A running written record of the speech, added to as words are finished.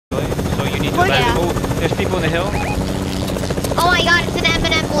need to land. Oh, there's people in the hill. Oh my god, it's an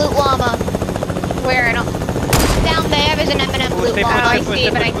M&M loot llama. Where? I don't. Down there, there's an M&M loot stay llama. I put, see,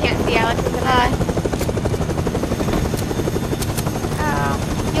 but I can't see Alex. Oh.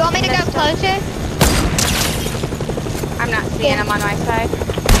 You want me to go closer? I'm not seeing him on my side.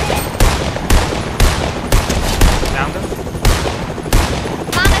 Found him.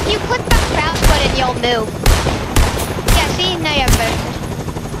 Mom, if you click the crouch button, you'll move. Yeah, see? Now you have both.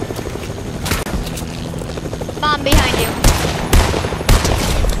 Mom, behind you.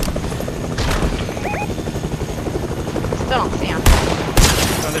 Still don't see him.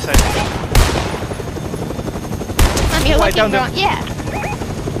 On this side. Mom, you're looking down wrong. Yeah.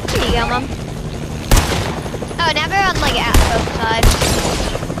 There you go, Mom. Oh, never on like at both sides.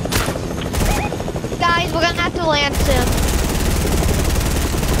 Guys, we're gonna have to land soon.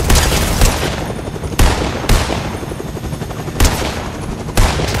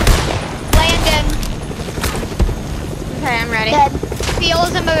 Landing. Okay, I'm ready. Dead.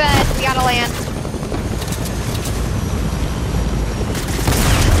 Fuel's in the red. We gotta land.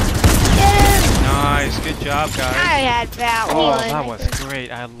 Nice, good job, guys. I had that Oh, one. that was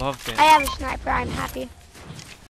great. I loved it. I have a sniper. I'm happy.